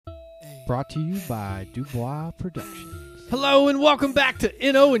Brought to you by Dubois Productions. Hello and welcome back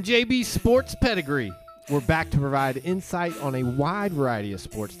to NO and JB Sports Pedigree. We're back to provide insight on a wide variety of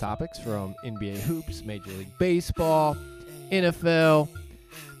sports topics from NBA hoops, Major League Baseball, NFL,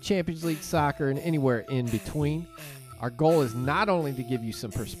 Champions League soccer, and anywhere in between. Our goal is not only to give you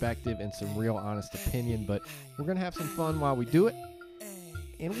some perspective and some real honest opinion, but we're going to have some fun while we do it.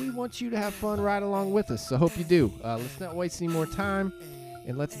 And we want you to have fun right along with us, so hope you do. Let's not waste any more time,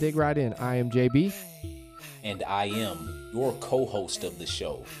 and let's dig right in. I am JB. And I am your co-host of the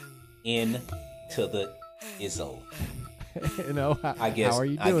show, N to the Izzo. How are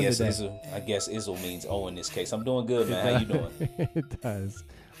you doing today? I guess Izzo means O in this case. I'm doing good, man. How you doing? It does.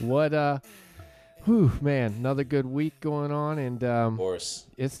 What, man, another good week going on, and of course,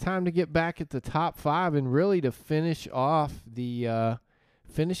 it's time to get back at the top five and really to finish it off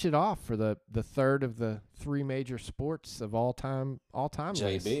for the third of the three major sports of all time.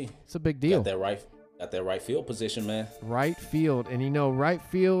 JB, it's a big deal. Got that right field position, man. Right field, and right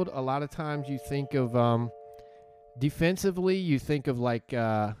field. A lot of times you think of defensively, you think of like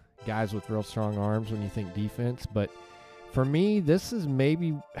guys with real strong arms when you think defense. But for me, this is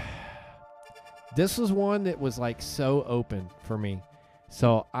one that was like so open for me.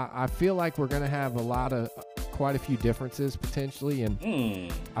 So I feel like we're gonna have quite a few differences potentially,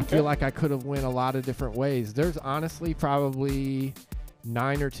 and I feel like I could have went a lot of different ways. There's honestly probably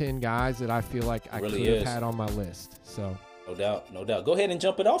 9 or 10 guys that I feel like I could have had on my list. So no doubt. Go ahead and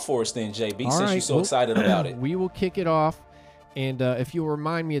jump it off for us then, JB, all since right, you're so excited about it. We will kick it off, and if you'll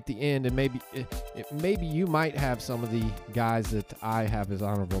remind me at the end, and maybe you might have some of the guys that I have as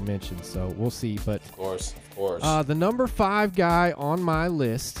honorable mentions. So we'll see. But of course. The number 5 guy on my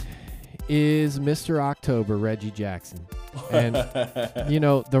list is Mr. October, Reggie Jackson. And,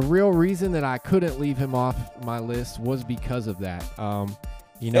 the real reason that I couldn't leave him off my list was because of that.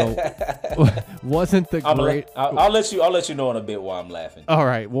 Wasn't the great... I'll let you know in a bit why I'm laughing. All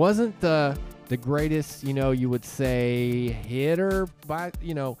right. Wasn't the greatest, you would say, hitter by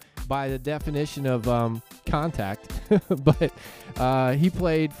the definition of contact. But he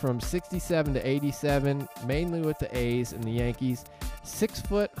played from 67 to 87, mainly with the A's and the Yankees. 6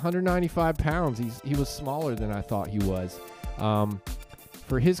 foot, 195 pounds. He was smaller than I thought he was.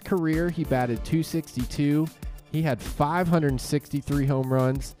 For his career, he batted .262. He had 563 home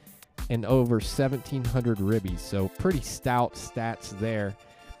runs and over 1,700 ribbies. So pretty stout stats there.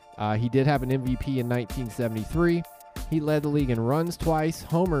 He did have an MVP in 1973. He led the league in runs twice,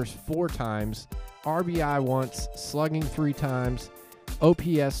 homers 4 times, RBI once, slugging 3 times,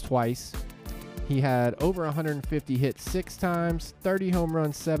 OPS twice. He had over 150 hits 6 times, 30 home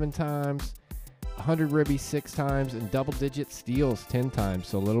runs 7 times, 100 ribbies 6 times, and double-digit steals 10 times,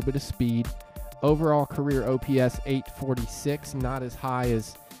 so a little bit of speed. Overall career OPS 846, not as high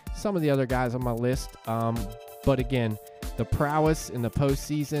as some of the other guys on my list. But again, the prowess in the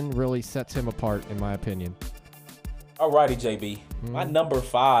postseason really sets him apart, in my opinion. All righty, JB. My number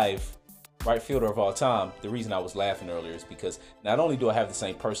 5 right fielder of all time. The reason I was laughing earlier is because not only do I have the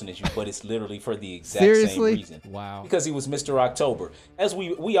same person as you, but it's literally for the exact same reason. Wow. Because he was Mr. October. As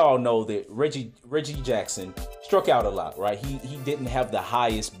we all know that Reggie Jackson struck out a lot, right? He didn't have the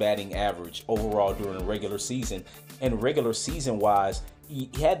highest batting average overall during the regular season. And regular season wise, he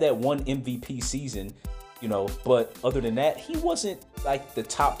had that one MVP season, but other than that, he wasn't like the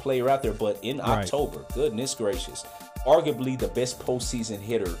top player out there. But in October, goodness gracious, arguably the best postseason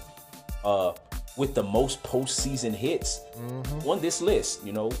hitter with the most postseason hits on this list.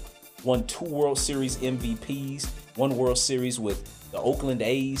 Won 2 World Series MVPs, 1 World Series with the Oakland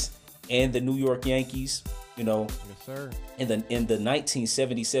A's and the New York Yankees. Yes, sir. In the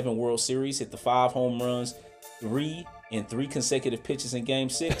 1977 World Series, hit the 5 home runs, 3 in 3 consecutive pitches in Game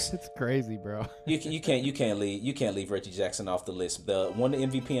 6. It's crazy, bro. You can't leave Reggie Jackson off the list. Won the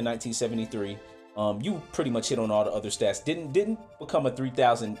MVP in 1973. You pretty much hit on all the other stats. Didn't become a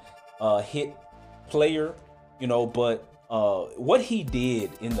 3,000 hit player, but what he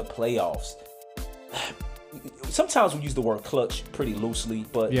did in the playoffs, sometimes we use the word clutch pretty loosely,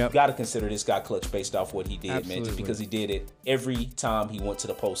 but you got to consider this guy clutch based off what he did. Absolutely. Man, just because he did it every time he went to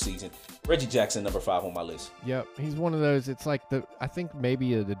the postseason. Reggie Jackson, number 5 on my list. Yep, he's one of those. It's like I think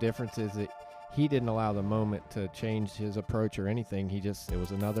maybe the difference is that he didn't allow the moment to change his approach or anything. It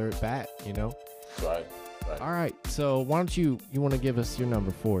was another at bat, Right. All right, so why don't you want to give us your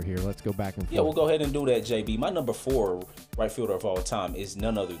number 4 here? Let's go back and forth. Yeah, we'll go ahead and do that, JB. My number 4 right fielder of all time is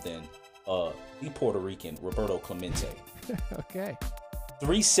none other than the Puerto Rican Roberto Clemente. Okay.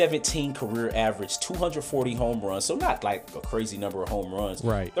 317 career average, 240 home runs, so not like a crazy number of home runs.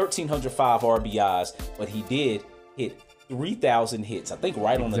 Right. 1,305 RBIs, but he did hit 3,000 hits. I think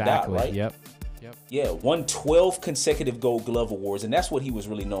right on the dot, right? Yep. Yeah, won 12 consecutive Gold Glove awards, and that's what he was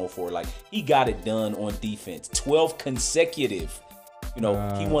really known for. Like, he got it done on defense. 12 consecutive. You know,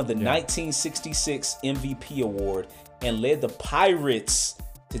 he won the 1966 MVP award and led the Pirates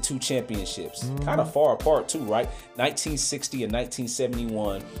to 2 championships. Kind of far apart too, right? 1960 and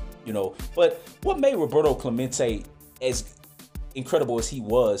 1971. You know, but what made Roberto Clemente as incredible as he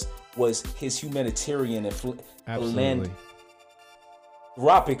was his humanitarian and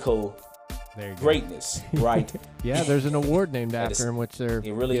philanthropical greatness, right? Yeah, there's an award named after him, which they're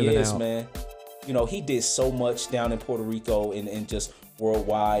it really giving is, out. man. You know, he did so much down in Puerto Rico and just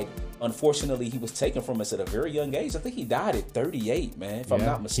worldwide. Unfortunately, he was taken from us at a very young age. I think he died at 38, man, if I'm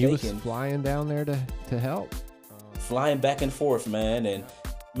not mistaken. He was flying down there to help. Flying back and forth, man, and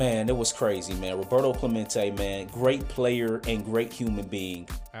man, it was crazy, man. Roberto Clemente, man, great player and great human being.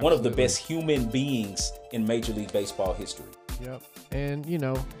 Absolutely. One of the best human beings in Major League Baseball history. Yep. And, you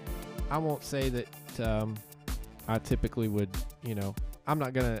know, I won't say that I typically would, you know, I'm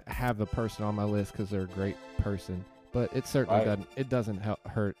not going to have a person on my list because they're a great person, but it certainly doesn't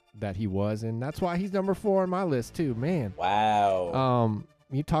hurt that he was, and that's why he's number 4 on my list too, man. Wow.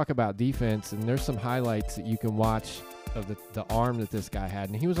 You talk about defense, and there's some highlights that you can watch of the arm that this guy had,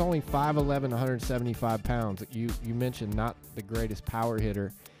 and he was only 5'11", 175 pounds. You mentioned not the greatest power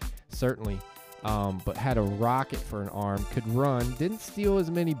hitter, certainly, but had a rocket for an arm, could run, didn't steal as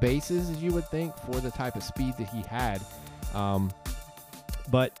many bases as you would think for the type of speed that he had.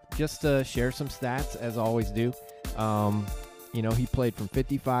 But just to share some stats, as I always do, you know, he played from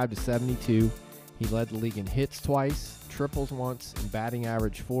 55 to 72. He led the league in hits twice, triples once, and batting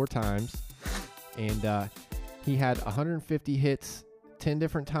average 4 times. And he had 150 hits 10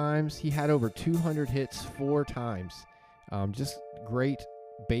 different times. He had over 200 hits 4 times. Just great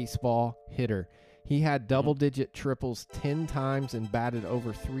baseball hitter. He had double-digit triples 10 times and batted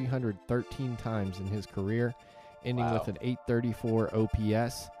over 313 times in his career, ending with an 834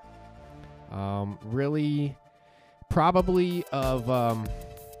 OPS. Really, probably of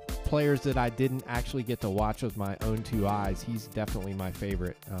players that I didn't actually get to watch with my own 2 eyes, he's definitely my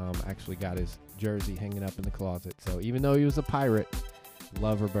favorite. Actually got his jersey hanging up in the closet. So even though he was a Pirate,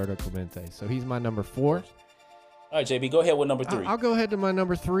 love Roberto Clemente. So he's my number 4. All right, JB, go ahead with number 3. I'll go ahead to my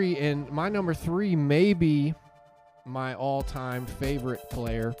number 3, and my number 3 may be my all-time favorite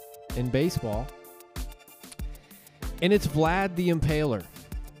player in baseball, and it's Vlad the Impaler.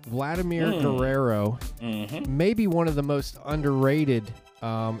 Vladimir Guerrero, maybe one of the most underrated.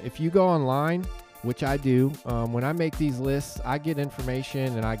 If you go online, which I do, when I make these lists, I get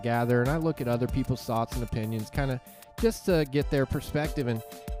information and I gather and I look at other people's thoughts and opinions, kind of just to get their perspective. And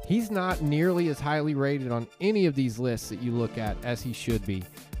he's not nearly as highly rated on any of these lists that you look at as he should be.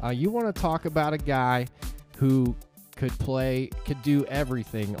 You want to talk about a guy who could do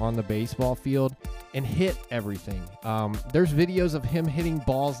everything on the baseball field and hit everything. There's videos of him hitting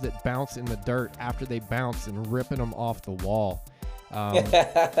balls that bounce in the dirt after they bounce and ripping them off the wall.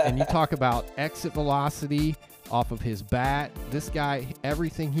 And you talk about exit velocity off of his bat. This guy,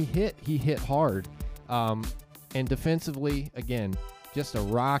 everything he hit hard. And defensively, again, just a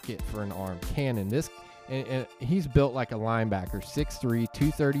rocket for an arm, cannon. And he's built like a linebacker, 6'3",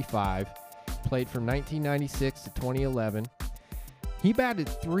 235. Played from 1996 to 2011. He batted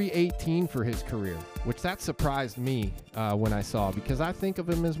 .318 for his career, which that surprised me when I saw, because I think of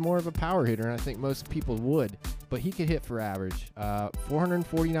him as more of a power hitter, and I think most people would. But he could hit for average.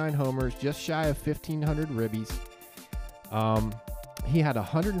 449 homers, just shy of 1,500 ribbies. He had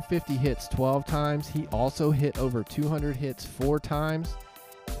 150 hits 12 times. He also hit over 200 hits 4 times,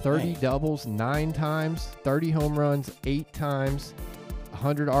 30 doubles 9 times, 30 home runs 8 times,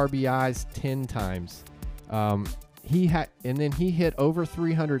 100 RBIs 10 times. And then he hit over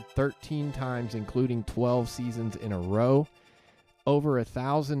 313 times, including 12 seasons in a row, over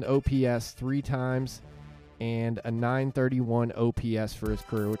 1,000 OPS 3 times, and a 931 OPS for his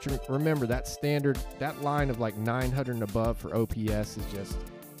career, which, remember, that standard, that line of like 900 and above for OPS is just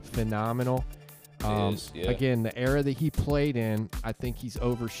phenomenal. Again, the era that he played in, I think he's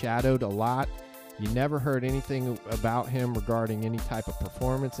overshadowed a lot. You never heard anything about him regarding any type of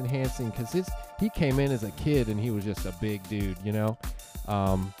performance enhancing, because he came in as a kid and he was just a big dude, you know.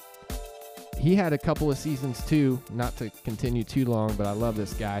 He had a couple of seasons too, not to continue too long, but I love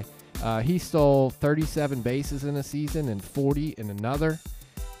this guy. He stole 37 bases in a season and 40 in another.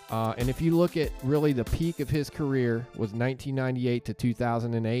 And if you look at really the peak of his career was 1998 to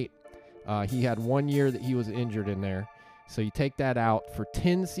 2008. He had 1 year that he was injured in there. So you take that out, for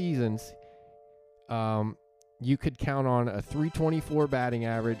 10 seasons, you could count on a .324 batting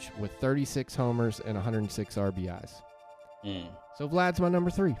average with 36 homers and 106 RBIs. So Vlad's my number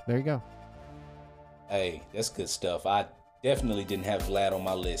 3. There you go. Hey, that's good stuff. I definitely didn't have Vlad on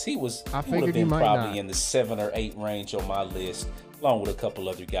my list. He would have figured you been might probably not. in the 7 or 8 range on my list, along with a couple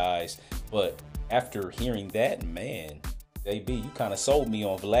other guys. But after hearing that, man, JB, you kind of sold me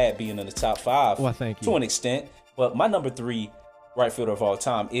on Vlad being in the top 5. Well, thank you. To an extent. But my number 3 right fielder of all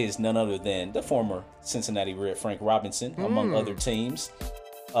time is none other than the former Cincinnati Red Frank Robinson, among other teams.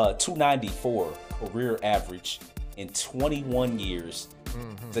 294 career average in 21 years.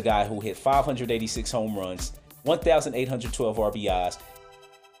 The guy who hit 586 home runs, 1,812 RBIs,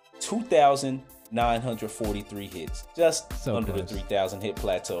 2,943 hits, just So under close. the 3,000 hit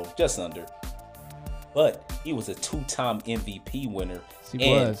plateau, just under. But he was a 2-time MVP winner. He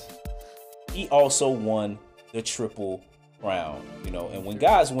was. He also won the Triple Crown, and when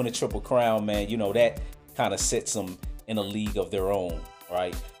guys win a Triple Crown, man, that kind of sets them in a league of their own,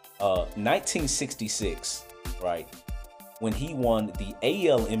 right? 1966, right? When he won the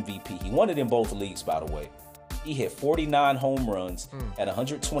AL MVP, he won it in both leagues, by the way. He hit 49 home runs at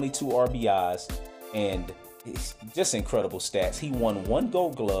 122 RBIs, and it's just incredible stats. He won 1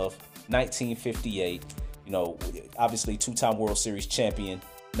 Gold Glove, 1958. Obviously 2-time World Series champion,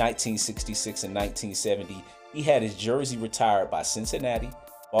 1966 and 1970. He had his jersey retired by Cincinnati,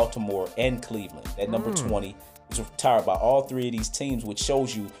 Baltimore, and Cleveland. That number 20 was retired by all 3 of these teams, which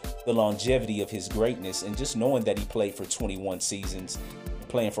shows you the longevity of his greatness. And just knowing that he played for 21 seasons,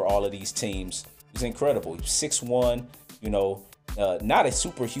 playing for all of these teams, was incredible. He was 6'1", not a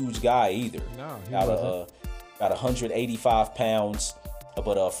super huge guy either. No, he about 185 pounds.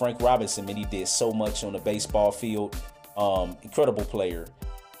 But Frank Robinson, man, he did so much on the baseball field. Incredible player.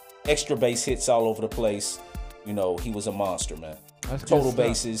 Extra base hits all over the place. He was a monster, man. That's Total good stuff.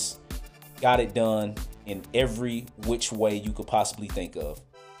 bases, got it done in every which way you could possibly think of.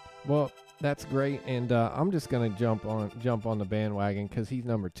 Well, that's great, and I'm just gonna jump on the bandwagon because he's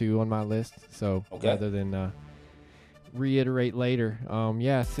number 2 on my list. So rather than reiterate later,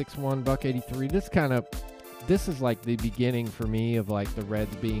 6'1", $183. This is like the beginning for me of like the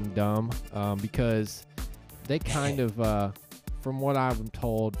Reds being dumb, because they kind of, from what I'm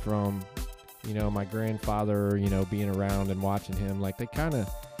told from, my grandfather, being around and watching him, like they kind of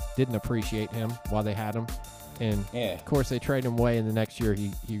didn't appreciate him while they had him. And of course, they trade him away, and the next year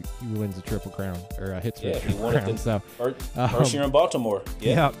he wins the Triple Crown, or hits for the Triple Crown. So first year in Baltimore.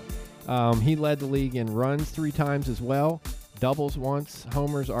 Yeah. He led the league in runs 3 times as well, doubles once,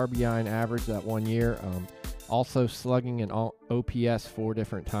 homers, RBI, and average that 1 year. Also slugging and OPS 4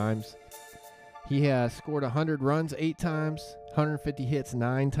 different times. He has scored 100 runs 8 times, 150 hits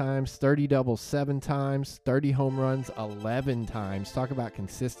 9 times, 30 doubles 7 times, 30 home runs 11 times. Talk about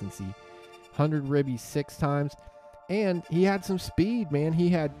consistency. 100 ribbies 6 times. And he had some speed, man. He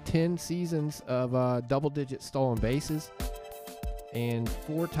had 10 seasons of double-digit stolen bases and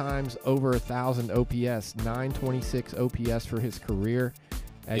 4 times over 1,000 OPS, 926 OPS for his career.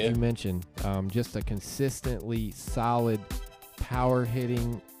 As you mentioned, just a consistently solid power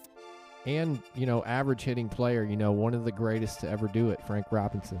hitting and, average hitting player, one of the greatest to ever do it, Frank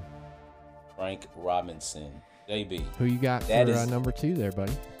Robinson. Frank Robinson, JB. Who you got for number 2 there,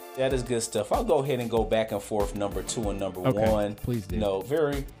 buddy? That is good stuff. I'll go ahead and go back and forth number 2 and number 1. Please do.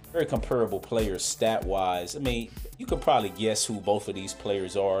 Very, very comparable players stat-wise. I mean, you could probably guess who both of these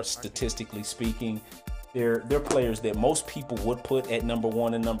players are, statistically speaking. They're players that most people would put at number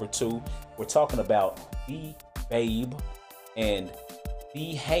 1 and number 2. We're talking about the Babe and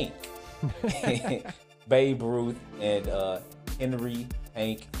the Hank. Babe Ruth and Henry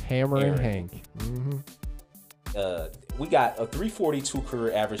Hank. Hammer and Aaron. Hank. Mm-hmm. We got a 342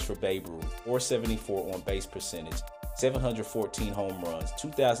 career average for Babe Ruth, 474 on base percentage, 714 home runs,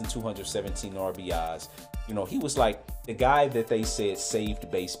 2,217 RBIs. He was like the guy that they said saved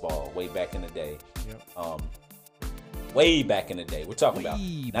baseball way back in the day. Yep. Way back in the day. We're talking about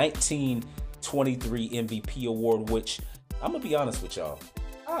 1923 MVP award, which I'm going to be honest with y'all.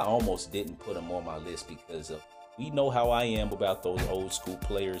 I almost didn't put him on my list because we know how I am about those old school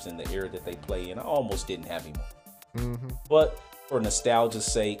players in the era that they play in. I almost didn't have him on. Mm-hmm. But for nostalgia's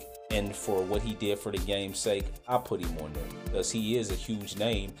sake and for what he did for the game's sake, I put him on there because he is a huge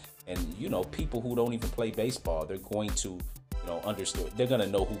name. And, people who don't even play baseball, they're going to, understand. They're going to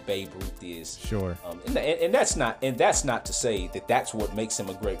know who Babe Ruth is. Sure. And that's not to say that that's what makes him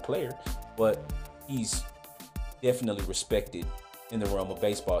a great player, but he's definitely respected in the realm of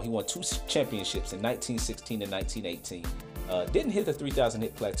baseball. He won 2 championships in 1916 and 1918. Didn't hit the 3,000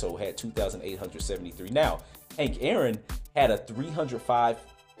 hit plateau, had 2,873. Now, Hank Aaron had a 305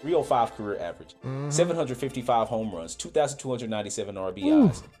 career average, 755 home runs, 2,297 RBIs.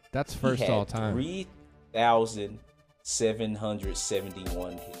 Ooh, that's first all time. 3,000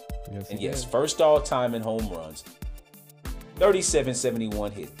 771 hits. Yes, And he yes, did. first all time in home runs.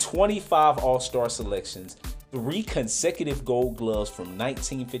 3771 hits, 25 All-Star selections, 3 consecutive Gold Gloves from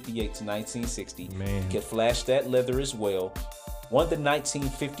 1958 to 1960. Man. He could flash that leather as well. Won the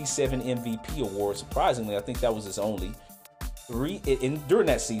 1957 MVP award. Surprisingly, I think that was his only. During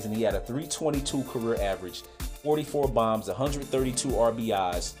that season, he had a 322 career average, 44 bombs, 132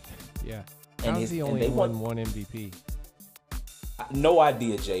 RBIs. Yeah. And How's he only won one MVP? No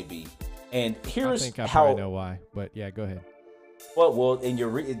idea, JB. And here's I think I how. probably know why, but yeah, go ahead. Well, and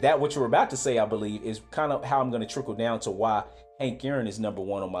what you were about to say, I believe, is kind of how I'm going to trickle down to why Hank Aaron is number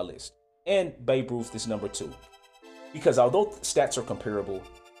 1 on my list, and Babe Ruth is number 2. Because although stats are comparable,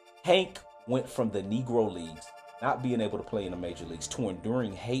 Hank went from the Negro Leagues, not being able to play in the major leagues, to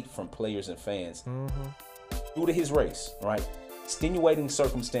enduring hate from players and fans due to his race, right? Extenuating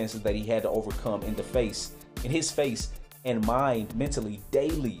circumstances that he had to overcome in his face and mind mentally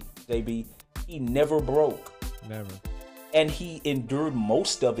daily, JB. He never broke. Never. And he endured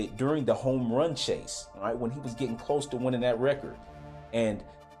most of it during the home run chase, right? When he was getting close to winning that record. And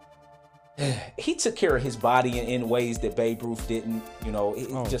he took care of his body in ways that Babe Ruth didn't,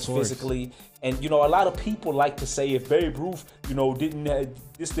 just physically. And, a lot of people like to say if Babe Ruth,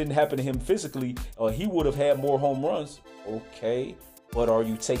 this didn't happen to him physically, he would have had more home runs. Okay. But are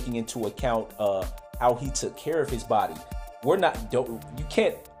you taking into account how he took care of his body? You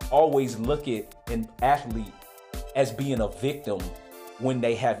can't always look at an athlete as being a victim when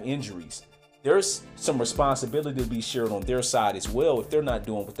they have injuries. There's some responsibility to be shared on their side as well if they're not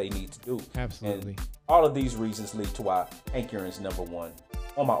doing what they need to do. Absolutely. And all of these reasons lead to why Hank Aaron's number 1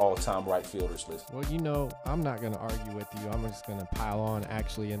 on my all-time right fielders list. Well, I'm not going to argue with you. I'm just going to pile on,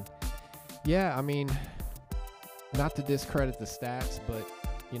 actually. And yeah, I mean, not to discredit the stats, but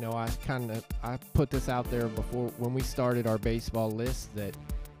I put this out there before when we started our baseball list that,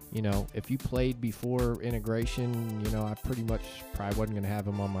 if you played before integration, I pretty much probably wasn't going to have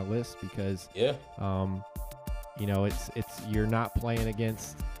him on my list because, it's you're not playing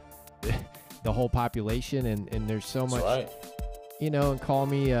against the whole population, and there's so much, right. And call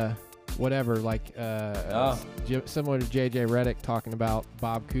me whatever, like similar to JJ Redick talking about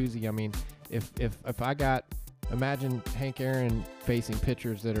Bob Cousy. I mean, if imagine Hank Aaron facing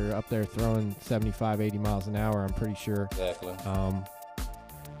pitchers that are up there throwing 75, 80 miles an hour, I'm pretty sure. Exactly.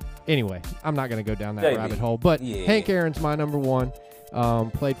 Anyway, I'm not going to go down that rabbit hole, but Hank Aaron's my number 1.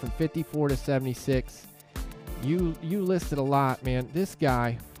 Played from 54 to 76. You listed a lot, man. This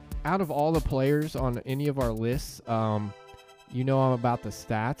guy, out of all the players on any of our lists, I'm about the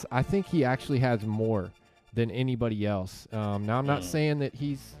stats. I think he actually has more than anybody else. Now, I'm not saying that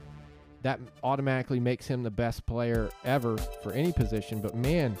automatically makes him the best player ever for any position, but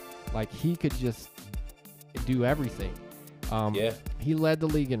man, like he could just do everything. He led the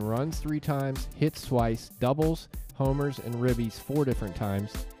league in runs 3 times, hits twice, doubles, homers, and ribbies 4 different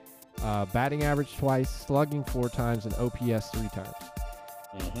times, batting average twice, slugging 4 times, and OPS 3 times.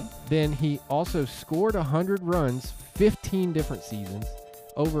 Then he also scored 100 runs 15 different seasons,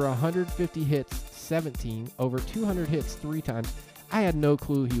 over 150 hits 17, over 200 hits 3 times. I had no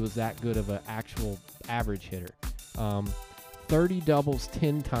clue he was that good of an actual average hitter. 30 doubles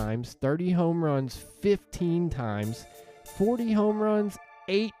 10 times, 30 home runs 15 times, 40 home runs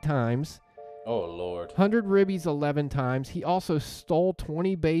 8 times. Oh, Lord. 100 ribbies 11 times. He also stole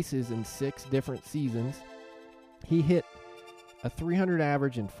 20 bases in 6 different seasons. He hit a 300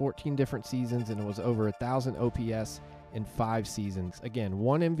 average in 14 different seasons, and it was over 1,000 OPS in 5 seasons. Again,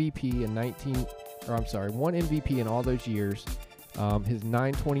 one MVP in all those years. His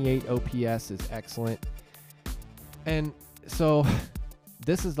 928 OPS is excellent. And so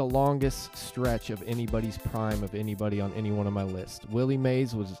this is the longest stretch of anybody's prime of anybody on any one of my lists. Willie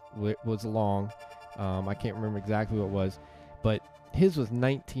Mays was long. I can't remember exactly what it was, but his was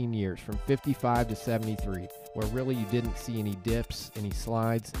 19 years, from 55 to 73, where really you didn't see any dips, any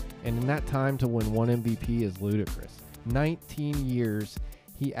slides. And in that time to win one MVP is ludicrous. 19 years,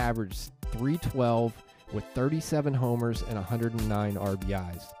 he averaged 312 with 37 homers and 109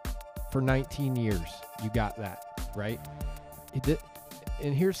 RBIs. For 19 years, you got that, right?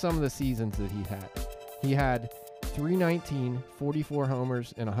 And here's some of the seasons that he had. He had 319, 44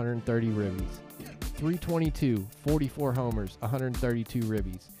 homers, and 130 ribbies. 322, 44 homers, 132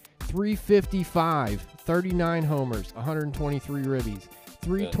 ribbies. 355, 39 homers, 123 ribbies.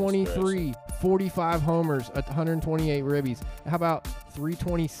 323, 45 homers, 128 ribbies. How about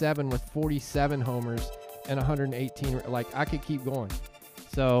 327 with 47 homers and 118? Like, I could keep going.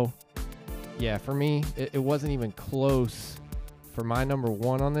 So, yeah, for me, it wasn't even close for my number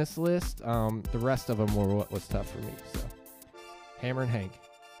one on this list. The rest of them were what was tough for me. So, Hammer and Hank.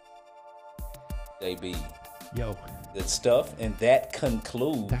 JB. Yo. Good stuff. And that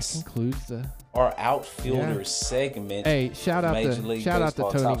concludes the our outfielder segment. Hey, shout out to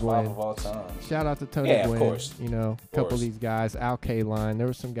Tony Gwynn. Of all time. Shout out to Tony Gwynn. Of course. You know, a couple of these guys. Al Kaline. There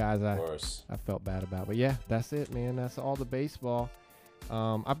were some guys I felt bad about. But yeah, that's it, man. That's all the baseball.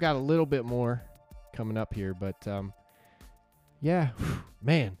 I've got a little bit more coming up here, but yeah,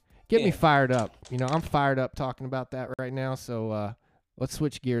 man, get me fired up. You know, I'm fired up talking about that right now. So let's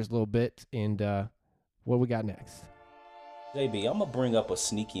switch gears a little bit, and what we got next? JB, I'm gonna bring up a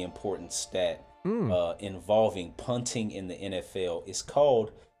sneaky important stat involving punting in the NFL. It's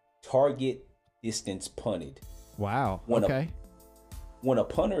called target distance punted. Wow. When a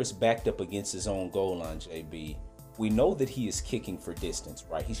punter is backed up against his own goal line, JB, we know that he is kicking for distance,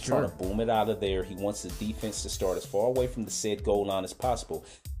 right? He's trying to boom it out of there. He wants the defense to start as far away from the said goal line as possible,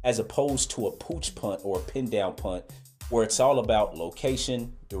 as opposed to a pooch punt or a pin down punt, where it's all about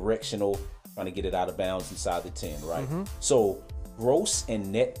location, directional, trying to get it out of bounds inside the 10, right? So gross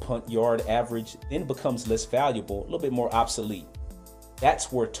and net punt yard average then becomes less valuable, a little bit more obsolete.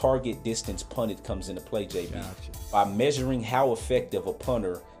 That's where target distance punted comes into play, JB. Gotcha. By measuring how effective a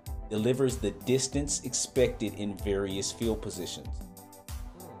punter delivers the distance expected in various field positions.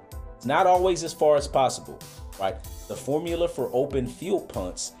 It's not always as far as possible, right? The formula for open field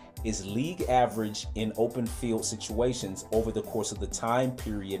punts is league average in open field situations over the course of the time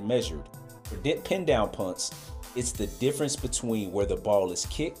period measured. For pin down punts, it's the difference between where the ball is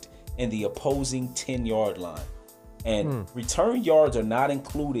kicked and the opposing 10-yard line. And return yards are not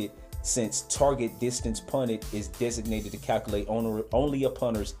included, since target distance punted is designated to calculate only a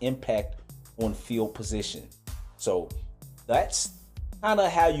punter's impact on field position. So that's kind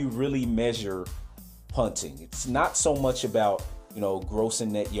of how you really measure punting. It's not so much about, you know, gross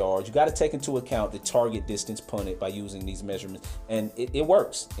and net yards. You got to take into account the target distance punted by using these measurements, and it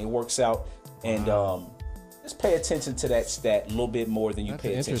works. It works out. And just pay attention to that stat a little bit more than you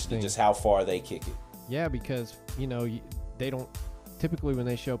pay attention to just how far they kick it. Yeah, because, you know, they don't typically, when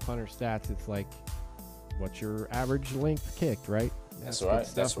they show punter stats, it's like, what's your average length kicked, right? That's right.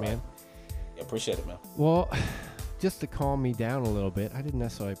 Stuff, that's right, man. Yeah, appreciate it, man. Well, just to calm me down a little bit, I didn't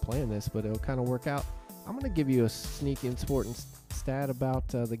necessarily plan this, but it'll kind of work out. I'm going to give you a sneaky important stat about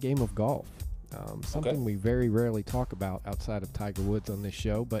the game of golf. Something we very rarely talk about outside of Tiger Woods on this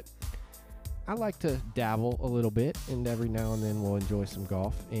show, but I like to dabble a little bit, and every now and then we'll enjoy some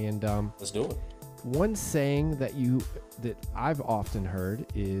golf. And let's do it. One saying that I've often heard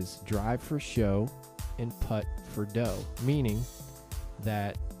is drive for show and putt for dough, meaning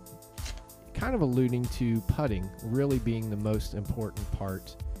that, kind of alluding to putting really being the most important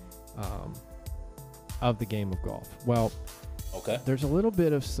part of the game of golf. Well, there's a little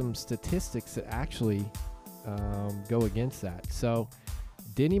bit of some statistics that actually go against that. So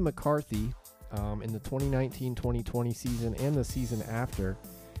Denny McCarthy, in the 2019-2020 season and the season after,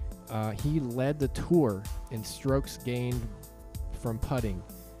 he led the tour in strokes gained from putting,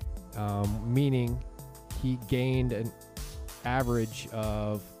 meaning he gained an average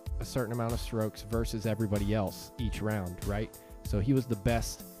of a certain amount of strokes versus everybody else each round, right? So he was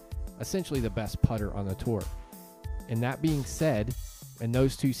essentially the best putter on the tour. And that being said, in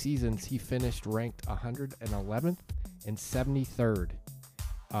those two seasons, he finished ranked 111th and 73rd,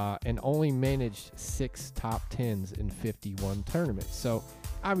 and only managed 6 top 10s in 51 tournaments. So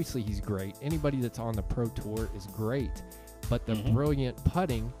obviously he's great. Anybody that's on the pro tour is great, but the brilliant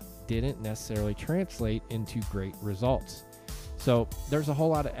putting didn't necessarily translate into great results. So there's a whole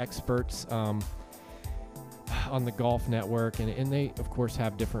lot of experts on the Golf Network, and they of course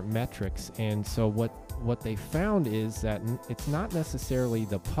have different metrics. And so what they found is that it's not necessarily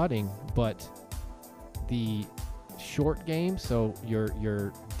the putting, but the short game. So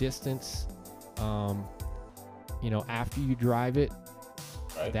your distance, after you drive it,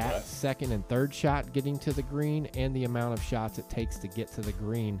 second and third shot getting to the green, and the amount of shots it takes to get to the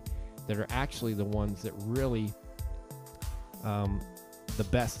green, that are actually the ones that really the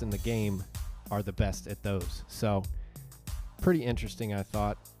best in the game are the best at those. So pretty interesting, I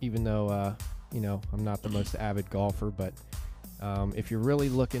thought, even though I'm not the most avid golfer, but if you're really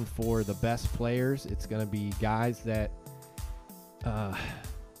looking for the best players, it's going to be guys that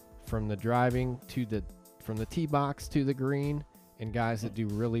from the driving from the tee box to the green, and guys that do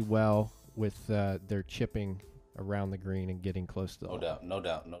really well with their chipping around the green and getting close to the hole. No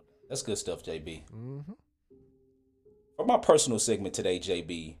doubt. That's good stuff, JB. For my personal segment today,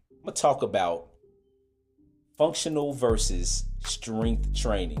 JB, I'm going to talk about functional versus strength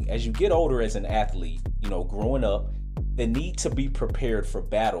training. As you get older as an athlete, growing up, the need to be prepared for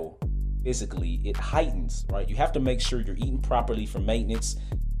battle physically, it heightens, right? You have to make sure you're eating properly for maintenance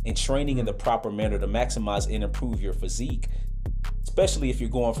and training in the proper manner to maximize and improve your physique, especially if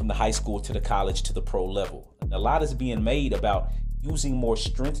you're going from the high school to the college to the pro level. And a lot is being made about using more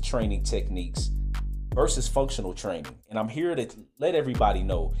strength training techniques versus functional training. And I'm here to let everybody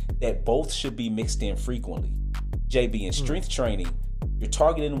know that both should be mixed in frequently. JB, in strength training, you're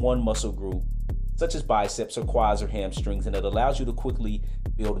targeting one muscle group, such as biceps or quads or hamstrings, and it allows you to quickly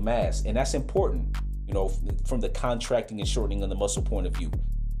build mass. And that's important, you know, from the contracting and shortening of the muscle point of view.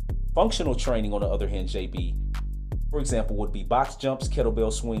 Functional training, on the other hand, JB, for example, would be box jumps,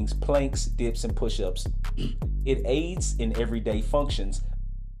 kettlebell swings, planks, dips, and push-ups. It aids in everyday functions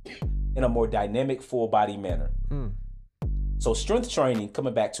in a more dynamic, full body manner. So strength training,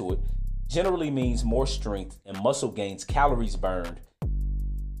 coming back to it, generally means more strength and muscle gains, calories burned,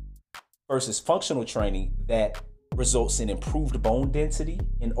 versus functional training that results in improved bone density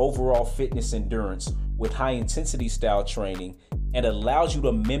and overall fitness endurance with high intensity style training, and allows you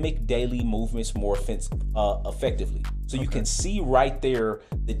to mimic daily movements more effectively. So you can see right there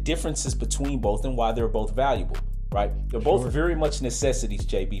the differences between both and why they're both valuable, right? They're both very much necessities,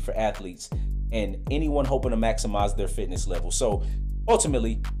 JB, for athletes and anyone hoping to maximize their fitness level. So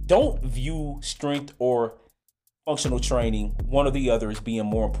ultimately, don't view strength or functional training, one or the other, as being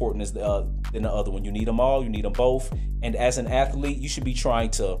more important than the other one. You need them all, you need them both. And as an athlete, you should be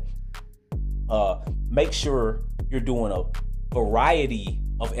trying to make sure you're doing a variety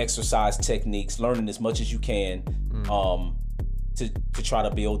of exercise techniques, learning as much as you can to try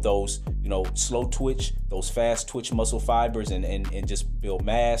to build those, you know, slow twitch, those fast twitch muscle fibers, and just build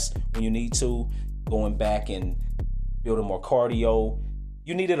mass when you need to, going back and building more cardio.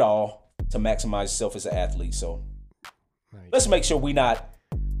 You need it all to maximize yourself as an athlete. So let's make sure we're not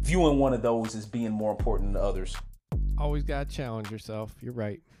viewing one of those as being more important than others. Always got to challenge yourself. You're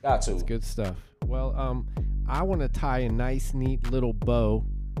right. Got to. It's good stuff. Well, I want to tie a nice, neat little bow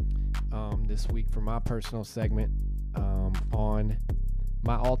this week for my personal segment on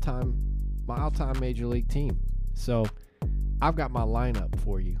my all-time Major League team. So I've got my lineup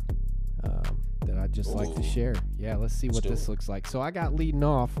for you that I'd just like to share. Yeah, let's see what this looks like. So I got leading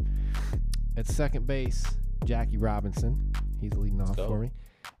off at second base, Jackie Robinson. He's leading off for me.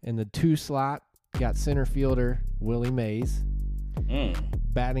 In the 2 slot, got center fielder Willie Mays.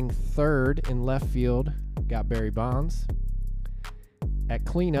 Batting third in left field, got Barry Bonds. At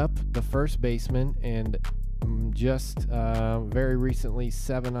cleanup, the first baseman and just very recently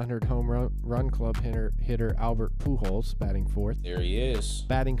 700 home run club hitter Albert Pujols, batting fourth. There he is.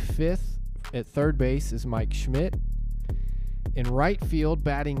 Batting fifth at third base is Mike Schmidt. In right field,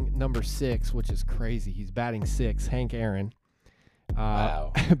 batting number 6, which is crazy. He's batting 6, Hank Aaron.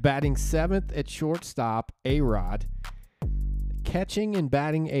 Wow. Batting 7th at shortstop, A-Rod. Catching and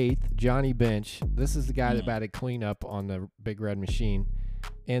batting 8th, Johnny Bench. This is the guy that batted cleanup on the Big Red Machine.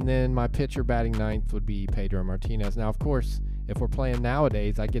 And then my pitcher batting 9th would be Pedro Martinez. Now, of course, if we're playing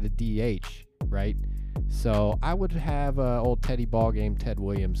nowadays, I get a DH, right? So I would have old Teddy Ballgame, Ted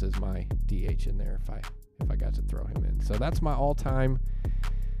Williams, as my DH in there if I got to throw him in. So that's my all-time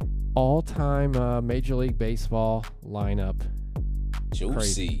Major League Baseball lineup. Juicy.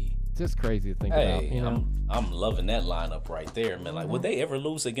 Crazy. Just crazy to think about. You know, I'm loving that lineup right there, man. Like, would they ever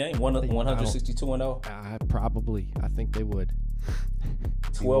lose a game? 162-0? Probably. I think they would.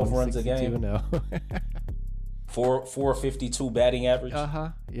 12 runs a game. 2-0. 452 batting average.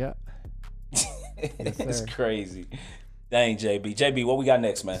 Yeah. It's crazy. Dang, JB, what we got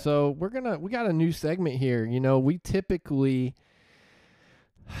next, man? So we got a new segment here. You know, we typically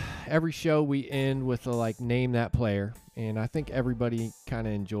every show we end with a name that player, and I think everybody kind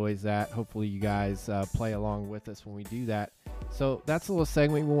of enjoys that. Hopefully you guys play along with us when we do that. So that's a little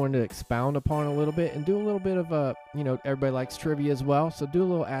segment we wanted to expound upon a little bit and do a little bit of everybody likes trivia as well, so do a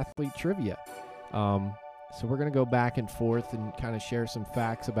little athlete trivia. So we're going to go back and forth and kind of share some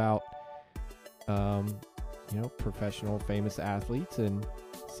facts about professional famous athletes and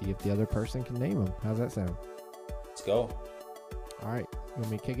see if the other person can name them. How's that sound? Let's go. All right. You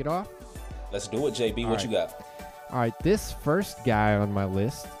want me to kick it off? Let's do it, JB. What you got? All right. This first guy on my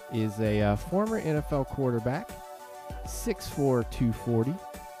list is a former NFL quarterback, 6'4", 240.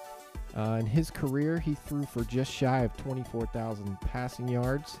 In his career, he threw for just shy of 24,000 passing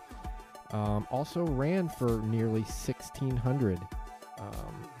yards. Also ran for nearly 1,600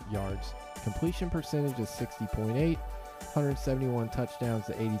 yards. Completion percentage is 60.8, 171 touchdowns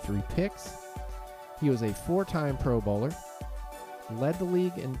to 83 picks. He was a 4-time Pro Bowler, led the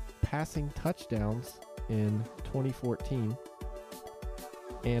league in passing touchdowns in 2014.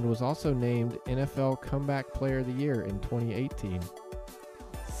 and was also named NFL Comeback Player of the Year in 2018.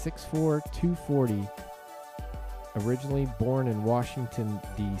 6'4", 240. Originally born in Washington,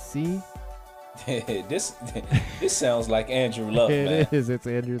 D.C. this sounds like Andrew Luck, man. It is. It's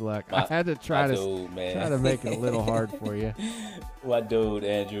Andrew Luck. I had to try to make it a little hard for you. My dude,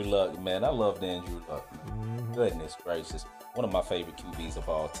 Andrew Luck, man. I loved Andrew Luck. Goodness gracious. One of my favorite QBs of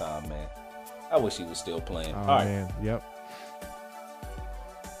all time, man. I wish he was still playing. Oh, all right. Man. Yep.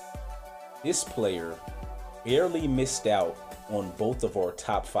 This player barely missed out on both of our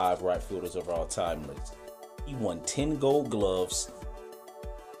top 5 right fielders of all time list. He won 10 gold gloves,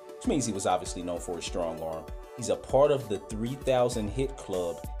 which means he was obviously known for his strong arm. He's a part of the 3,000 hit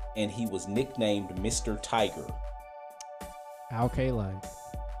club, and he was nicknamed Mr. Tiger. Al Kaline.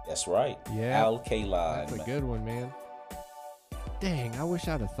 That's right. Yeah. Al Kaline. That's a good one, man. Dang, I wish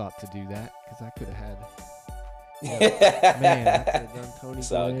I'd have thought to do that, because I could have had... Yeah. Man, I could have done Tony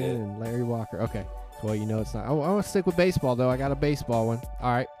Gwynn and Larry Walker. Okay. Well, you know it's not. I want to stick with baseball, though. I got a baseball one.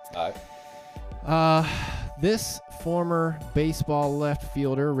 All right. This former baseball left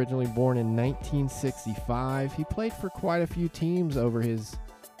fielder, originally born in 1965, he played for quite a few teams over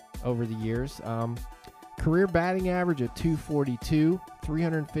the years. Career batting average at 242,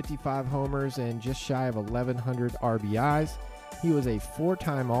 355 homers, and just shy of 1,100 RBIs. He was a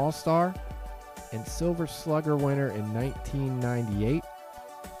 4-time All-Star and Silver Slugger winner in 1998.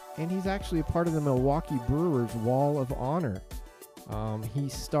 And he's actually a part of the Milwaukee Brewers Wall of Honor. He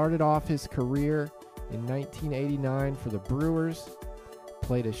started off his career in 1989 for the Brewers,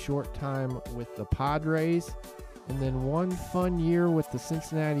 played a short time with the Padres, and then one fun year with the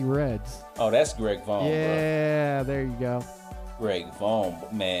Cincinnati Reds. Oh, that's Greg Vaughn. Yeah, there you go. Greg Vaughn,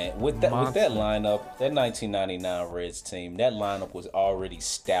 man. With that lineup, that 1999 Reds team, that lineup was already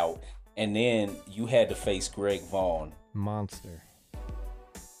stout. And then you had to face Greg Vaughn. Monster.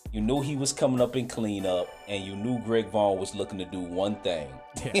 You knew he was coming up in cleanup, and you knew Greg Vaughn was looking to do one thing.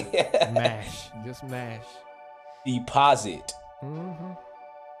 Yeah. Mash. Just mash. Deposit. Mm-hmm.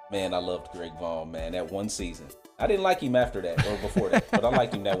 Man, I loved Greg Vaughn, man, that one season. I didn't like him after that, or before that, but I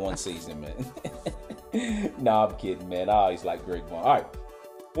liked him that one season, man. Nah, I'm kidding, man. I always liked Greg Vaughn. All right.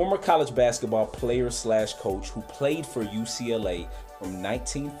 Former college basketball player/coach who played for UCLA from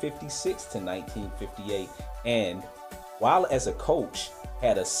 1956 to 1958, and while as a coach,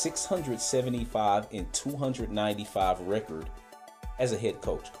 had a 675 and 295 record as a head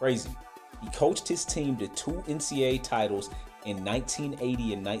coach. Crazy. He coached his team to 2 NCAA titles in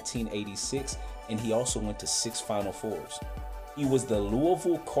 1980 and 1986, and he also went to 6 Final Fours. He was the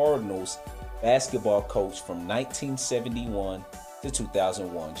Louisville Cardinals basketball coach from 1971 to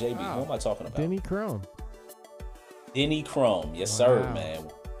 2001. JB, wow. Who am I talking about? Denny Crum. Denny Crum. Yes, wow. Sir, man.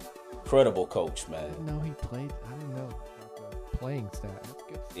 Incredible coach, man. I didn't know he played. I didn't know about the playing stat. That's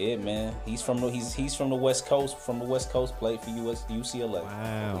good. Yeah, man. He's from the West Coast. From the West Coast, played for UCLA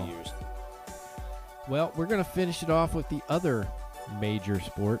wow. for years. Well, we're gonna finish it off with the other major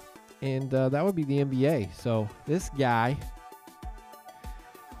sport, and that would be the NBA. So this guy,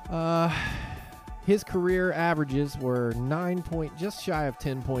 his career averages were just shy of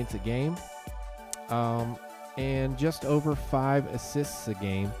 10 points a game, and just over 5 assists a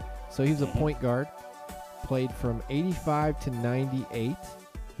game. So he was a point guard. Played from 85 to 98.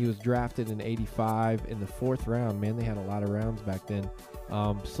 He was drafted in 85 in the 4th round. Man, they had a lot of rounds back then.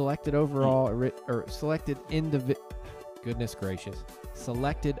 Selected overall, or selected goodness gracious.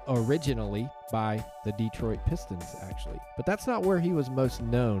 Selected originally by the Detroit Pistons, actually. But that's not where he was most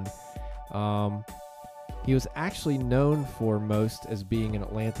known. He was actually known for most as being an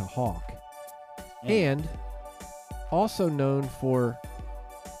Atlanta Hawk. And also known for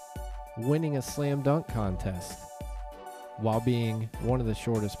winning a slam dunk contest while being one of the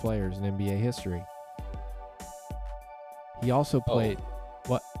shortest players in NBA history. He also played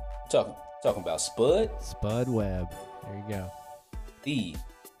what? Talking about Spud? Spud Webb. There you go. The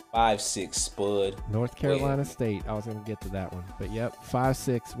 5'6" Spud. North Carolina State. I was going to get to that one. But yep,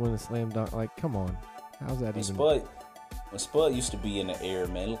 5'6", win a slam dunk. Like, come on. How's that even? When Spud used to be in the air,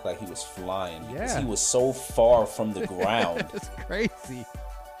 man, it looked like he was flying. Yeah. Because he was so far from the ground. That's crazy.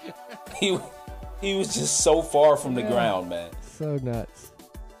 He was just so far from the ground, man. So nuts.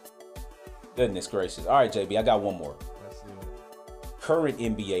 Goodness gracious. All right, JB, I got one more. Let's do it. Current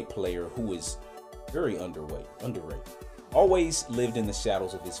NBA player who is very underrated. Always lived in the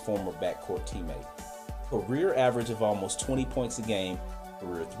shadows of his former backcourt teammate. Career average of almost 20 points a game.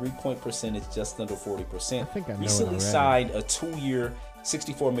 Career 3-point percentage just under 40%. I think I know Recently signed a 2-year,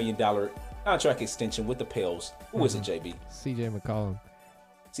 $64 million contract extension with the Pels. Who is it, JB? CJ McCollum.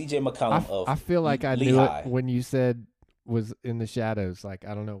 CJ McCollum of I feel like I Lehigh. knew it when you said was in the shadows. Like,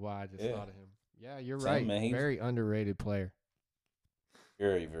 I don't know why I just Yeah. thought of him. Yeah, you're Same, right. man. He's Very underrated player.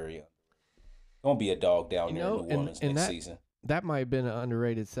 very, very gonna be a dog down You there in know, New Orleans next season. That might have been an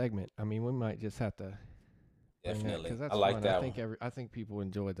underrated segment. I mean, we might just have to Definitely. because that's I like fun. that I think one. I think people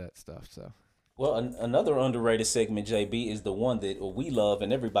enjoyed that stuff. So Well, another underrated segment, JB, is the one that we love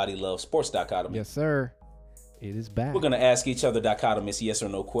and everybody loves, Sports Dichotomy. yes, sir. It is back. We're going to ask each other dichotomous yes or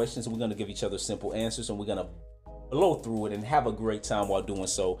no questions. We're going to give each other simple answers, and we're going to blow through it and have a great time while doing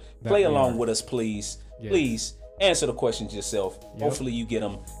so. Play along with us, please. Yes. Please answer the questions yourself. Yep. Hopefully you get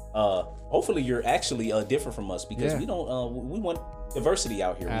them. Hopefully you're actually different from us, because we don't. We want diversity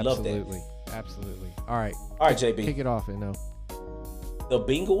out here. Absolutely. We love that. Absolutely. All right, JB. Kick it off, The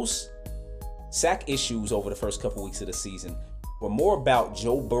Bengals' sack issues over the first couple weeks of the season were more about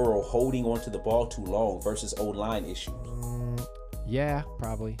Joe Burrow holding onto the ball too long versus O-line issues. Yeah,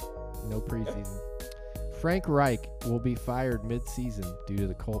 probably. No preseason. Frank Reich will be fired mid-season due to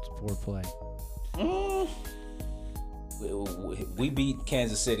the Colts' poor play. We beat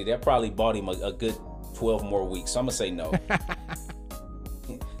Kansas City. That probably bought him a good 12 more weeks. So I'm going to say no.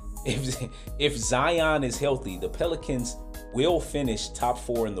 If Zion is healthy, the Pelicans will finish top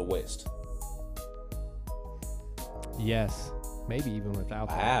 4 in the West. Yes. Maybe even without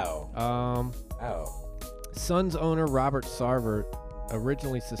that. Wow. Suns owner Robert Sarver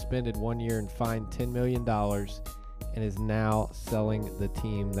originally suspended 1 year and fined $10 million and is now selling the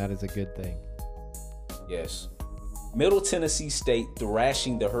team. That is a good thing. Yes. Middle Tennessee State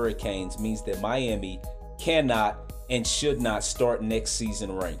thrashing the Hurricanes means that Miami cannot and should not start next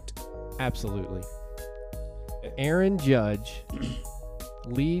season ranked. Absolutely. Aaron Judge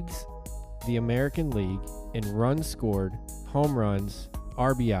leads the American League in runs scored, home runs,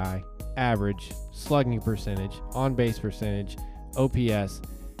 RBI, average, slugging percentage, on-base percentage, OPS,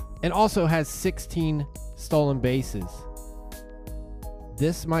 and also has 16 stolen bases.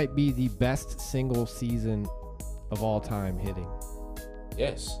 This might be the best single season of all time hitting.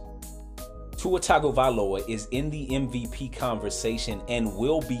 Yes. Tua Tagovailoa is in the MVP conversation and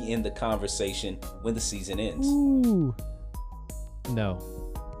will be in the conversation when the season ends. Ooh. No.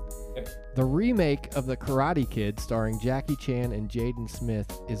 The remake of The Karate Kid starring Jackie Chan and Jaden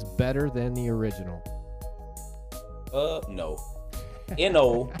Smith is better than the original. No.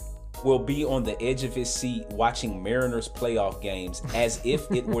 N.O. will be on the edge of his seat watching Mariners playoff games as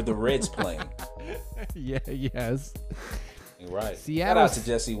if it were the Reds playing. Yes. Right. Seattle, shout out to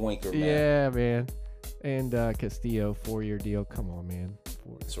Jesse Winker, man. Yeah, man. And Castillo, 4-year deal. Come on, man.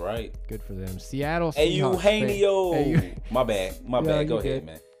 That's right. Good for them. Seattle Seahawks. Eugenio. My bad. Go ahead,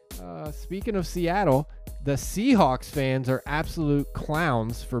 man. Speaking of Seattle, the Seahawks fans are absolute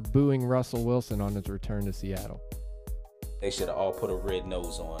clowns for booing Russell Wilson on his return to Seattle. They should have all put a red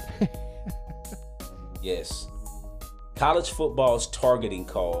nose on. Yes. College football's targeting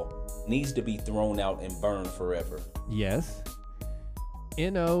call needs to be thrown out and burned forever. Yes.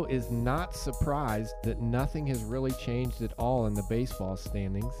 N.O. is not surprised that nothing has really changed at all in the baseball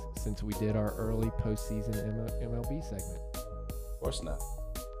standings since we did our early postseason MLB segment. Of course not.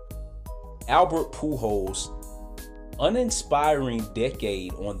 Albert Pujols' uninspiring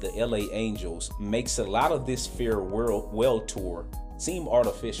decade on the LA Angels makes a lot of this farewell tour seem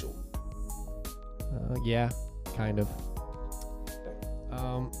artificial. Yeah, kind of.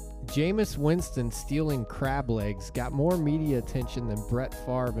 Jameis Winston stealing crab legs got more media attention than Brett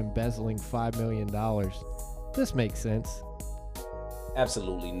Favre embezzling $5 million. This makes sense.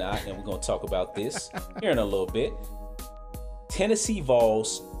 Absolutely not, and we're going to talk about this here in a little bit. Tennessee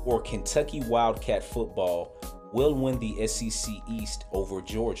Vols or Kentucky Wildcat football will win the SEC East over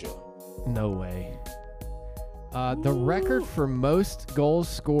Georgia. No way. The record for most goals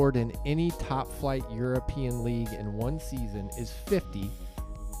scored in any top-flight European league in one season is 50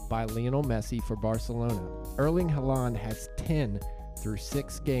 by Lionel Messi for Barcelona. Erling Haaland has 10 through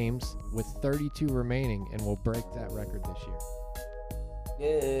 6 games with 32 remaining and will break that record this year.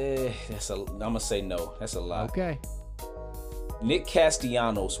 Yeah, I'm going to say no. That's a lot. Okay. Nick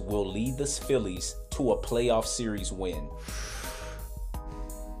Castellanos will lead the Phillies to a playoff series win.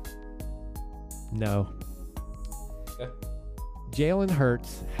 No. Okay. Jalen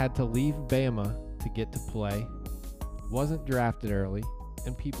Hurts had to leave Bama to get to play, wasn't drafted early,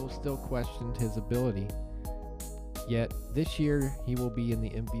 and people still questioned his ability. Yet this year, he will be in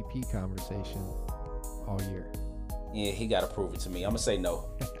the MVP conversation all year. Yeah, he got to prove it to me. I'm going to say no.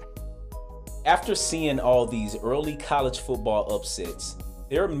 After seeing all these early college football upsets,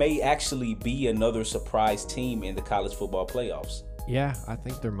 there may actually be another surprise team in the college football playoffs. Yeah, I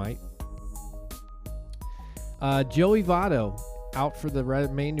think there might. Joey Votto out for the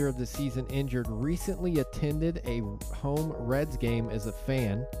remainder of the season injured, recently attended a home Reds game as a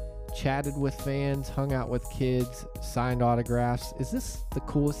fan, chatted with fans, hung out with kids, signed autographs. Is this the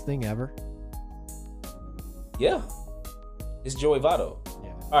coolest thing ever? Yeah. It's Joey Votto.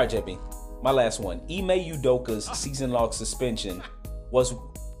 Yeah. All right, JP. My last one. Ime Udoka's season-long suspension was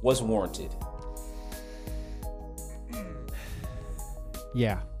warranted.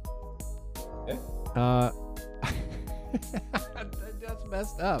 Yeah. Okay. That's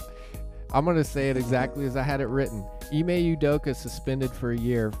messed up. I'm going to say it exactly as I had it written. Ime Udoka suspended for a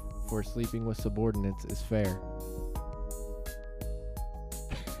year for sleeping with subordinates is fair.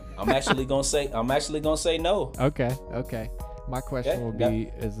 I'm actually gonna say no. Okay. My question will be: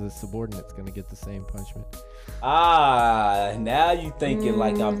 is the subordinate's going to get the same punishment? Now you thinking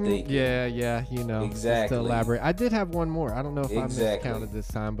like I'm thinking. Yeah. Exactly. Just to elaborate, I did have one more. I don't know if I Exactly. miscounted this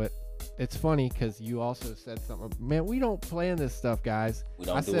time, but it's funny because you also said something. Man, we don't plan this stuff, guys. We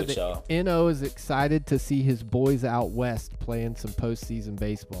don't I do said it, y'all. that No is excited to see his boys out west playing some postseason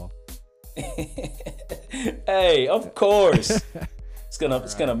baseball. Hey, of course. It's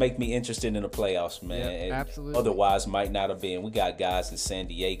gonna make me interested in the playoffs, man. Yeah, absolutely. Otherwise, might not have been. We got guys in San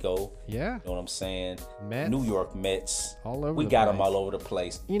Diego. Yeah. You know what I'm saying? Mets. New York Mets. All over We the got place. them all over the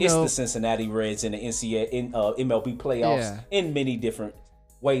place. You It's know- the Cincinnati Reds in the MLB playoffs in many different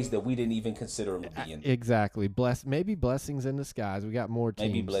ways that we didn't even consider them to be in. Exactly. Maybe blessings in disguise. We got more teams.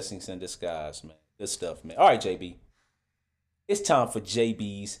 Maybe blessings in disguise, man. Good stuff, man. All right, JB. It's time for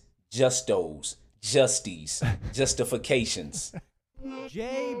JB's Justos, Justies, Justifications.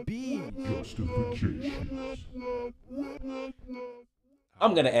 JB.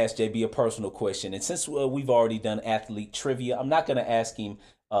 I'm going to ask JB a personal question. And since we've already done athlete trivia, I'm not going to ask him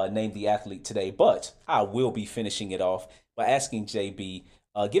name the athlete today, but I will be finishing it off by asking JB,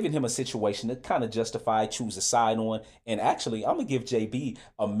 giving him a situation to kind of justify, choose a side on. And actually, I'm going to give JB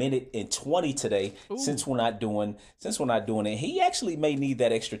a minute and 20 today. Since we're not doing it. He actually may need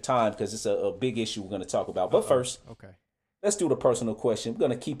that extra time because it's a big issue we're going to talk about. But first, Okay. let's do the personal question. We're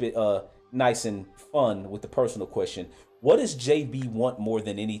going to keep it nice and fun with the personal question. What does JB want more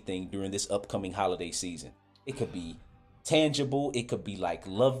than anything during this upcoming holiday season? It could be tangible. It could be like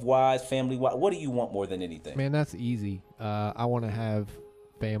love-wise, family-wise. What do you want more than anything? Man, that's easy. I want to have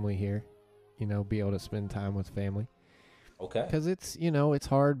family here, be able to spend time with family. Okay. Because it's, it's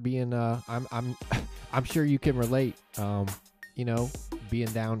hard being, I'm sure you can relate, being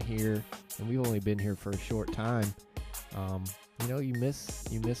down here, and we've only been here for a short time. You miss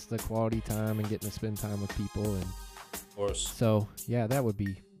the quality time and getting to spend time with people. And Of course. so, yeah, that would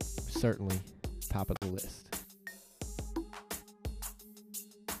be certainly top of the list.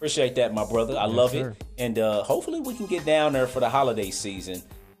 Appreciate that, my brother. I Yes, love sir. it. And hopefully we can get down there for the holiday season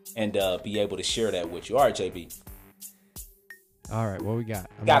and be able to share that with you. All right, JB. All right, what we got?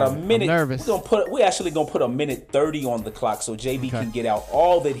 Got a minute. I'm nervous. We're actually gonna put a minute 30 on the clock so JB Okay. can get out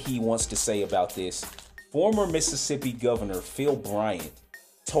all that he wants to say about this. Former Mississippi Governor Phil Bryant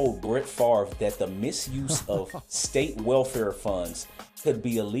told Brett Favre that the misuse of state welfare funds could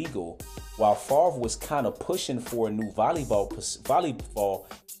be illegal, while Favre was kind of pushing for a new volleyball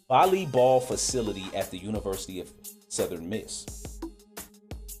facility at the University of Southern Miss,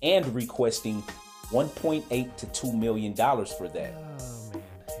 and requesting $1.8 to $2 million for that. Oh, man.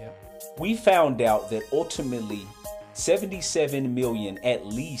 Yep. We found out that ultimately $77 million at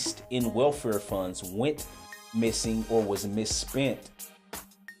least in welfare funds went missing or was misspent,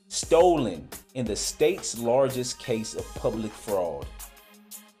 stolen in the state's largest case of public fraud.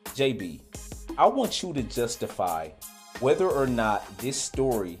 JB, I want you to justify whether or not this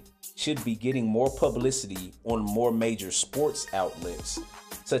story should be getting more publicity on more major sports outlets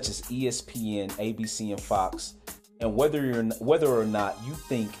such as ESPN, ABC, and Fox, and whether or not you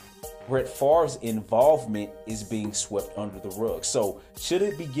think Brett Favre's involvement is being swept under the rug. So, should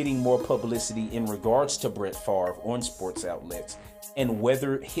it be getting more publicity in regards to Brett Favre on sports outlets, and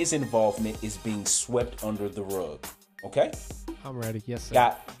whether his involvement is being swept under the rug? Okay? I'm ready. Yes,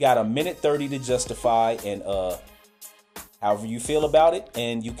 sir. Got a minute 30 to justify, and however you feel about it,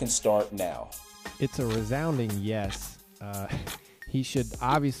 and you can start now. It's a resounding yes. He should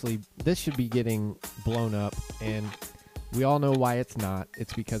this should be getting blown up, and we all know why it's not.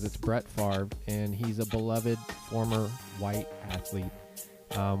 It's because it's Brett Favre, and he's a beloved former white athlete.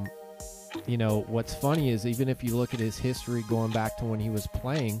 What's funny is even if you look at his history going back to when he was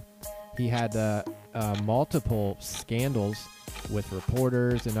playing, he had multiple scandals with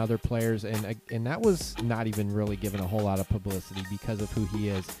reporters and other players, and that was not even really given a whole lot of publicity because of who he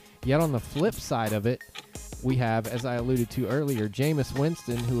is. Yet on the flip side of it, we have, as I alluded to earlier, Jameis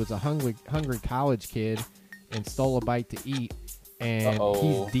Winston, who was a hungry college kid and stole a bite to eat, and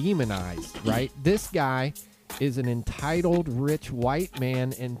he's demonized, right? This guy is an entitled rich white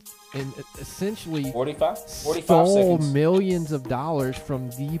man and essentially 45 stole seconds. millions of dollars from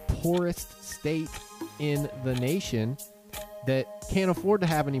the poorest state in the nation that can't afford to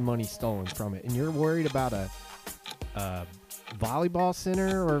have any money stolen from it. And you're worried about a volleyball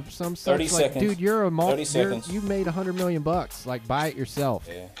center or some such. 30 seconds. Dude, you're a 30 seconds. you made $100 million bucks. Like, buy it yourself.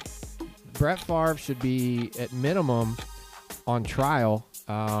 Yeah. Brett Favre should be at minimum on trial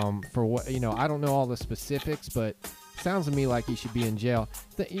for what, I don't know all the specifics, but sounds to me like he should be in jail.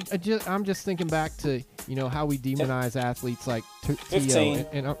 I'm just thinking back to how we demonize athletes like T.O.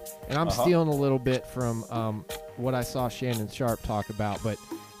 and I'm stealing a little bit from what I saw Shannon Sharp talk about, but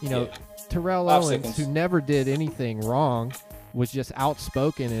Terrell Owens, who never did anything wrong, was just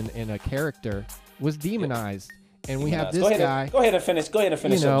outspoken and a character, was demonized. And we have this guy. Go ahead and finish. Up,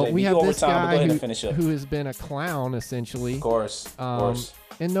 JB. We have this guy who has been a clown essentially. Of course.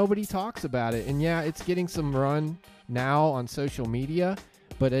 And nobody talks about it. And yeah, it's getting some run now on social media,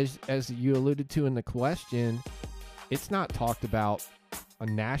 but as you alluded to in the question, it's not talked about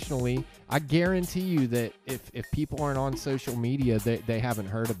nationally. I guarantee you that if people aren't on social media, they haven't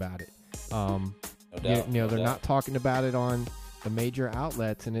heard about it. No doubt. They're not talking about it on the major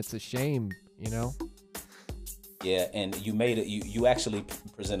outlets, and it's a shame. Yeah, and you made it. You actually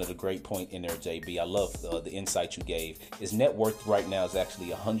presented a great point in there, JB. I love the insight you gave. His net worth right now is actually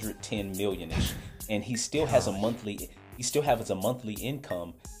 $110 million-ish, and he still has a monthly. He still has a monthly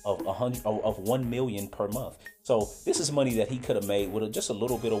income of $1 million per month. So this is money that he could have made with just a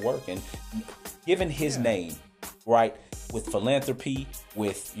little bit of work, and given his name, right, with philanthropy,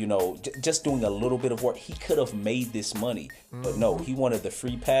 with just doing a little bit of work, he could have made this money. But no, he wanted the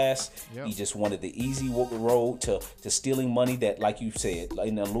free pass. Yep. He just wanted the easy road to stealing money that, like you said,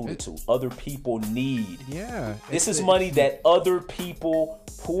 like alluded to, other people need. Yeah, this is money that other people,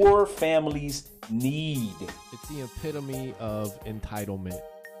 poor families, need. It's the epitome of entitlement.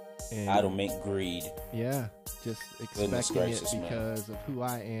 Entitlement, greed. Yeah, just expecting it because of who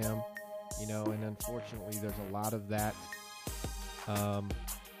I am. And unfortunately, there's a lot of that.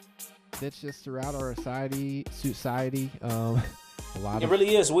 That's just throughout our society. A lot. It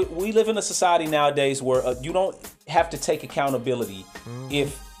really is. We live in a society nowadays where you don't have to take accountability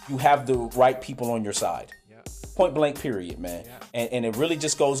if you have the right people on your side. Point blank, period, man. And it really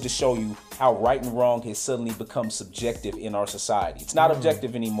just goes to show you how right and wrong has suddenly become subjective in our society. It's not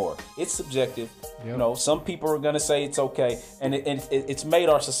objective anymore. It's subjective. Some people are going to say it's okay. And it's made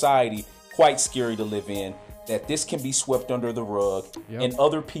our society quite scary to live in, that this can be swept under the rug. And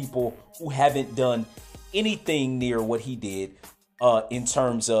other people who haven't done anything near what he did in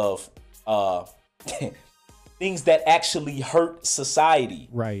terms of things that actually hurt society,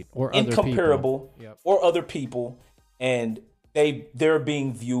 right, or incomparable, or other people, and they're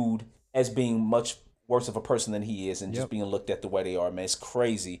being viewed as being much worse of a person than he is, and just being looked at the way they are. Man, it's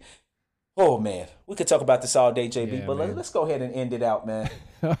crazy. Oh man, we could talk about this all day, JB, but let's go ahead and end it out, man.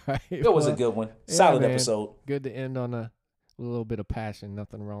 All right, it was a good one, solid episode. Good to end on a little bit of passion.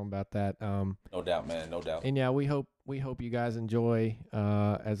 Nothing wrong about that. No doubt, man. No doubt. And yeah, we hope you guys enjoy.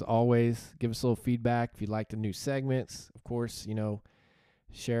 As always, give us a little feedback if you like the new segments. Of course,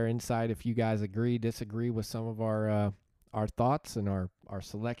 share insight if you guys agree, disagree with some of our thoughts and our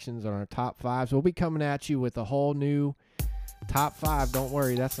selections on our top fives. We'll be coming at you with a whole new top five. Don't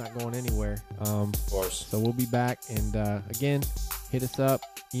worry, that's not going anywhere. Of course. So we'll be back, and again, hit us up.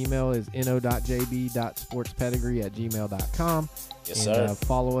 Email is no.jb.sportspedigree@gmail.com. Yes, and, sir.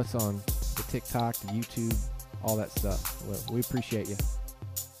 Follow us on the TikTok, the YouTube, all that stuff. Well, we appreciate you.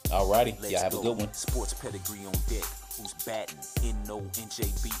 Alrighty. Yeah, have a good one. Sports Pedigree on deck. Who's batting?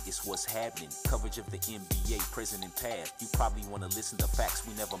 NJB is what's happening. Coverage of the NBA, present and past. You probably want to listen to facts.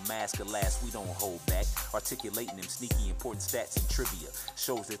 We never mask or last. We don't hold back. Articulating them sneaky important stats and trivia.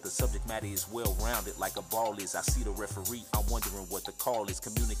 Shows that the subject matter is well rounded like a ball is. I see the referee. I'm wondering what the call is.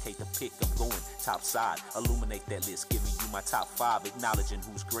 Communicate the pick. I'm going top side. Illuminate that list. Giving you my top five. Acknowledging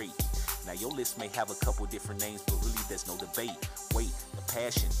who's great. Now your list may have a couple different names, but really there's no debate. Wait, the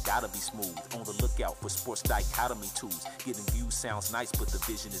passion gotta be smooth. On the lookout for sports dichotomy tools. Getting views sounds nice, but the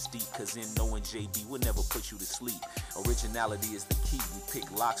vision is deep. Cause in knowing JB will never put you to sleep. Originality is the key. We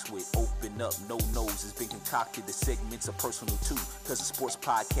pick locks with open up, no nose. It's been concocted. The segments are personal too. Cause a sports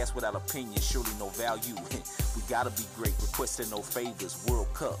podcast without opinion, surely no value. We gotta be great, requesting no favors.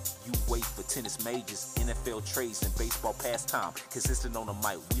 World Cup, you wait for tennis majors, NFL trades, and baseball pastime. Consistent on the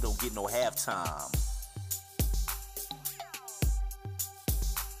mic, we don't get no halftime.